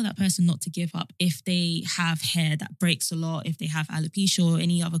I'll tell that person not to give up if they have hair that breaks a lot, if they have alopecia or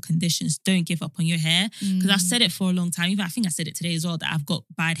any other conditions. Don't give up on your hair, because I've said it for a long time. Even I think I said it today as well, that I've got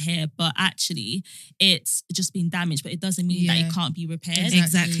bad hair, but actually it's just been damaged, but it doesn't mean that it can't be repaired.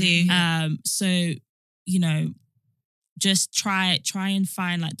 Exactly. So, you know, just try and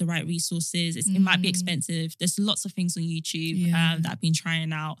find like the right resources. It might be expensive. There's lots of things on YouTube that I've been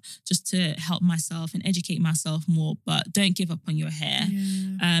trying out just to help myself and educate myself more. But don't give up on your hair.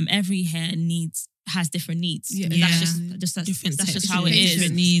 Every hair has different needs. That's just how it is.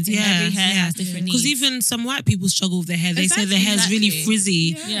 Different needs. Every hair has different needs. Because even some white people struggle with their hair. They say their hair's really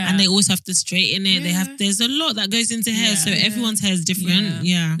frizzy and they always have to straighten it. There's a lot that goes into hair. So everyone's hair is different.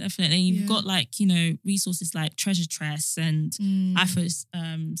 Yeah. Definitely. You've got like, you know, resources like Treasure Tress and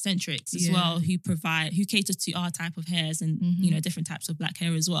Afrocentrics as well, who cater to our type of hairs and, you know, different types of black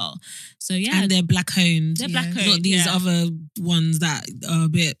hair as well. So yeah. And they're black owned. They're black owned. Not these other ones that are a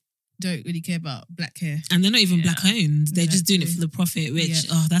bit, don't really care about black hair. and they're not even black owned. They're just doing it for the profit, which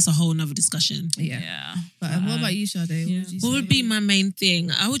that's a whole nother discussion. But what about you, Sade? What would be my main thing?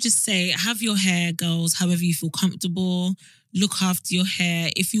 I would just say, have your hair, girls, however you feel comfortable. Look after your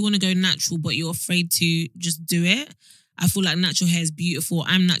hair. If you want to go natural but you're afraid to, just do it. I feel like natural hair is beautiful.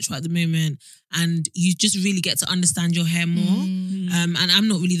 I'm natural at the moment, and you just really get to understand your hair more. And I'm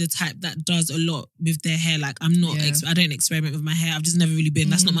not really the type that does a lot with their hair. Like, I'm not, I don't experiment with my hair. I've just never really been.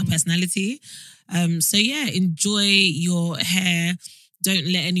 That's not my personality. So yeah, enjoy your hair. Don't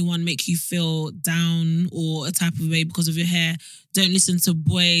let anyone make you feel down or a type of way because of your hair. Don't listen to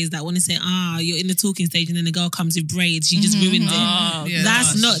boys that want to say, you're in the talking stage and then the girl comes with braids. She just ruined it.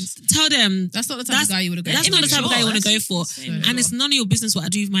 Tell them. That's not the type of guy you want to go for. That's not the type of guy you want to go for. And it's none of your business what I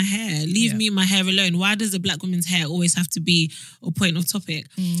do with my hair. Leave me and my hair alone. Why does a black woman's hair always have to be a point of topic?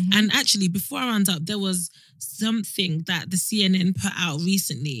 And actually, before I round up, there was something that the CNN put out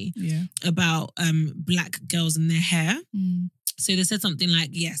recently about black girls and their hair. So they said something like,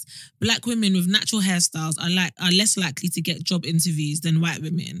 yes, black women with natural hairstyles are less likely to get job interviews than white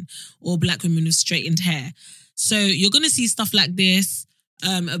women, or black women with straightened hair. So you're going to see stuff like this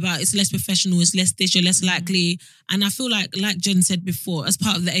about it's less professional, it's less this, you're less likely. And I feel like Jen said before, as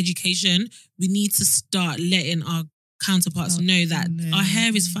part of the education, we need to start letting our counterparts know that our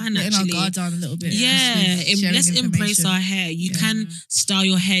hair is fine, letting actually. our guard down a little bit. Let's embrace our hair. You can style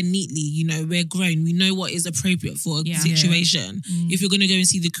your hair neatly. You know, we're grown. We know what is appropriate for a situation. If you're going to go and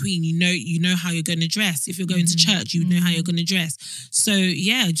see the Queen, you know how you're going to dress. If you're going to church, you know how you're going to dress. So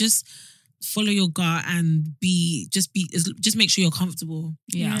yeah, just follow your gut and just make sure you're comfortable.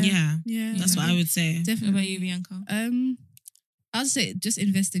 That's what I would say. Definitely. What about you, Bianca? I'd say just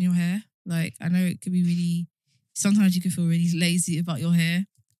invest in your hair. Like, I know it could be really, sometimes you can feel really lazy about your hair.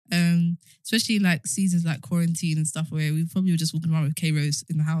 Especially like seasons like quarantine and stuff, where we probably were just walking around with K-Rose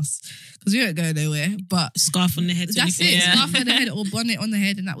in the house because we don't go nowhere. But scarf on the head. That's it. Scarf on the head or bonnet on the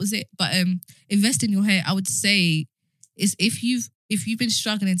head, and that was it. But invest in your hair. I would say is if you've been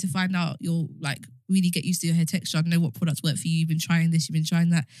struggling to find out your, like, really get used to your hair texture, know what products work for you, you've been trying this, you've been trying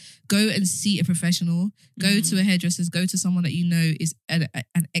that, go and see a professional. Go to a hairdresser, go to someone that you know is an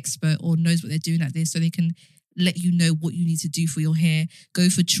expert or knows what they're doing at this, so they can let you know what you need to do for your hair. Go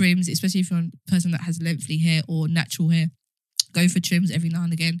for trims, especially if you're a person that has lengthy hair or natural hair. Go for trims every now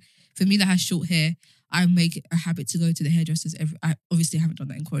and again. For me that has short hair, I make it a habit to go to the hairdressers I obviously haven't done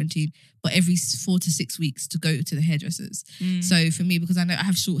that in quarantine, but every 4 to 6 weeks to go to the hairdressers. So for me, because I know I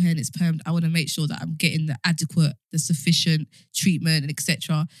have short hair and it's permed, I want to make sure that I'm getting the adequate, the sufficient treatment and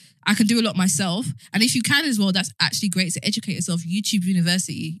etc. I can do a lot myself. And if you can as well, that's actually great to educate yourself. YouTube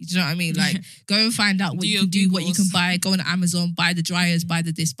University, do you know what I mean? Like, go and find out what you can do, what you can buy, go on Amazon, buy the dryers, buy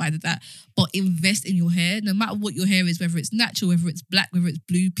the this, buy the that. But invest in your hair, no matter what your hair is, whether it's natural, whether it's black, whether it's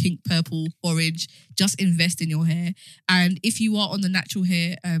blue, pink, purple, orange, just invest in your hair. And if you are on the natural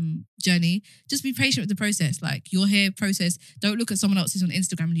hair journey, just be patient with the process. Like, your hair process, don't look at someone else's on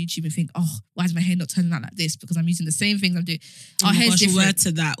Instagram and YouTube and think, oh, why is my hair not turning out like this? Because I'm using the same things I'm doing. Our hair's different. Word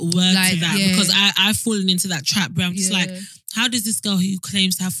to that. Because I've fallen into that trap where I'm just like, how does this girl who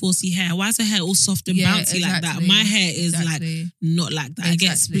claims to have 4C hair, why is her hair all soft and bouncy like that? My hair is like not like that. I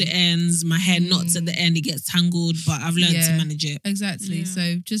get split ends, my hair knots at the end, it gets tangled, but I've learned to manage it. Exactly.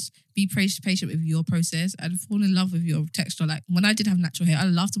 So just be patient with your process and fall in love with your texture. Like, when I did have natural hair, I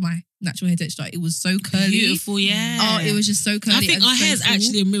loved my natural hair texture. It was so curly. Beautiful, yeah. Oh, it was just so curly. I think our hair is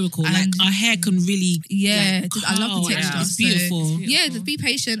actually a miracle. Like, our hair can really I love the texture. It's beautiful. Yeah, just be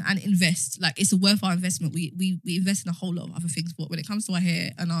patient and invest. Like, it's a worthwhile investment. We invest in a whole lot of other things, but when it comes to our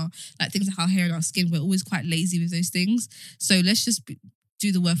hair and our things like our hair and our skin, we're always quite lazy with those things. So let's just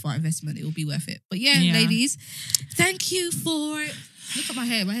do the worthwhile investment. It will be worth it. But ladies, thank you for... Look at my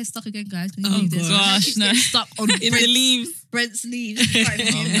hair. My hair's stuck again, guys. Can you believe this? Gosh, no. Stuck on in the leaves. Brent's leaves.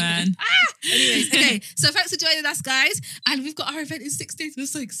 Oh, man. Anyways, okay. So thanks for joining us, guys. And we've got our event in 6 days. We're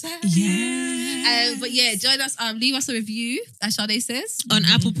so excited. Yeah. But join us. Leave us a review, as Sade says. On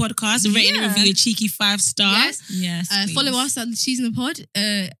Apple Podcasts. Rate and review a cheeky 5-star. Yes. Follow us on She's in the Pod.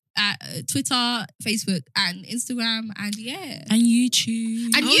 At Twitter, Facebook, and Instagram, and and YouTube.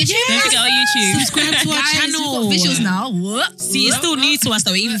 And YouTube. Don't forget our YouTube. Subscribe to our channel. We've got visuals now. See, it's still new to us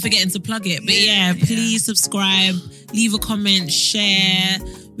that we're even forgetting to plug it. But please subscribe, leave a comment, share.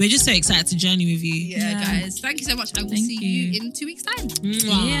 We're just so excited to journey with you. Yeah, guys. Thank you so much. I will see you in 2 weeks' time.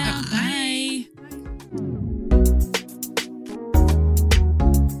 Yeah. Bye.